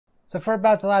So for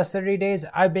about the last 30 days,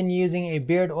 I've been using a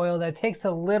beard oil that takes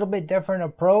a little bit different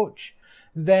approach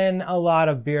than a lot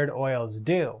of beard oils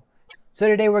do. So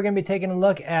today we're going to be taking a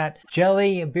look at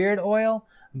Jelly Beard Oil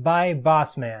by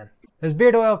Bossman. This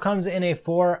beard oil comes in a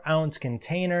 4-ounce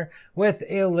container with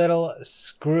a little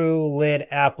screw lid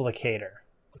applicator.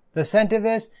 The scent of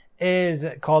this is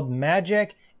called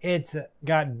Magic. It's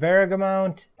got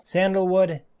bergamot,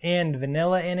 sandalwood, and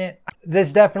vanilla in it.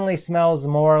 This definitely smells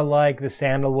more like the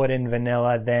sandalwood and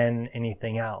vanilla than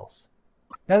anything else.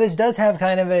 Now this does have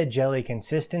kind of a jelly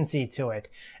consistency to it,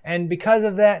 and because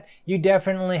of that, you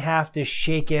definitely have to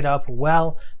shake it up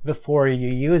well before you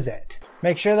use it.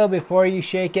 Make sure though before you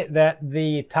shake it that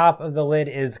the top of the lid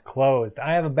is closed.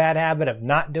 I have a bad habit of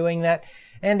not doing that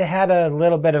and had a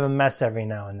little bit of a mess every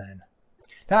now and then.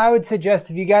 Now I would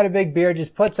suggest if you got a big beard,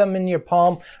 just put some in your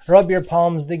palm, rub your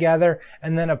palms together,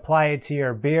 and then apply it to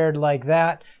your beard like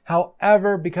that.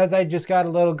 However, because I just got a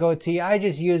little goatee, I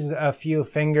just used a few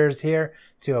fingers here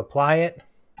to apply it.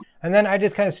 And then I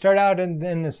just kind of start out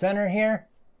in the center here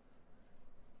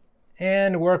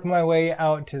and work my way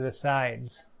out to the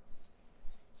sides.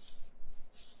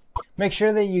 Make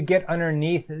sure that you get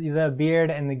underneath the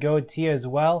beard and the goatee as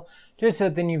well, just so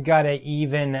then you've got an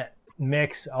even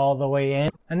mix all the way in.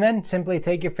 And then simply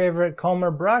take your favorite comb or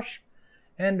brush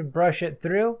and brush it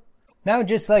through. Now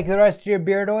just like the rest of your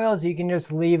beard oils, you can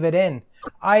just leave it in.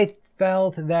 I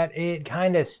felt that it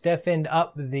kind of stiffened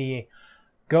up the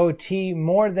goatee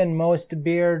more than most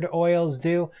beard oils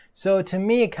do. So to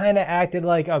me it kind of acted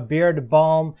like a beard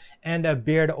balm and a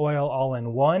beard oil all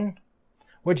in one,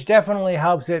 which definitely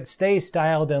helps it stay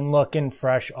styled and looking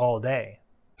fresh all day.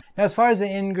 Now as far as the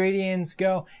ingredients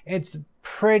go, it's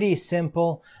pretty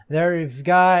simple. There you've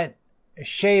got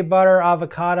shea butter,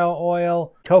 avocado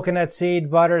oil, coconut seed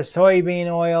butter, soybean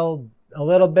oil, a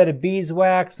little bit of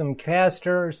beeswax, some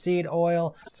castor seed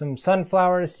oil, some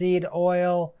sunflower seed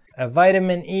oil, a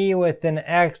vitamin E with an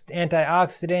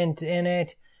antioxidant in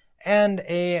it, and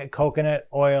a coconut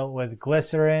oil with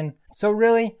glycerin. So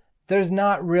really, there's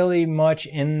not really much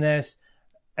in this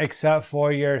except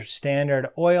for your standard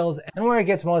oils, and where it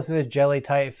gets most of its jelly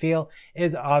type feel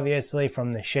is obviously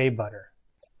from the shea butter.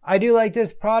 I do like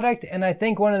this product, and I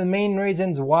think one of the main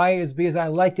reasons why is because I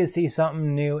like to see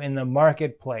something new in the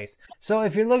marketplace. So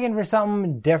if you're looking for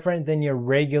something different than your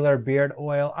regular beard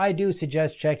oil, I do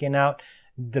suggest checking out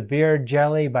the Beard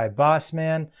Jelly by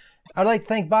Bossman. I'd like to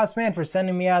thank Bossman for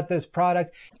sending me out this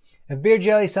product. If beard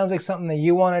jelly sounds like something that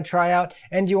you want to try out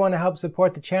and you want to help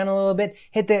support the channel a little bit,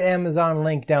 hit that Amazon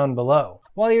link down below.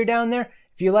 While you're down there,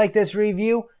 if you like this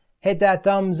review, hit that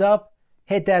thumbs up,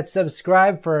 hit that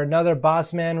subscribe for another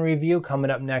Bossman review coming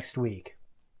up next week.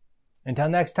 Until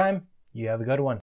next time, you have a good one.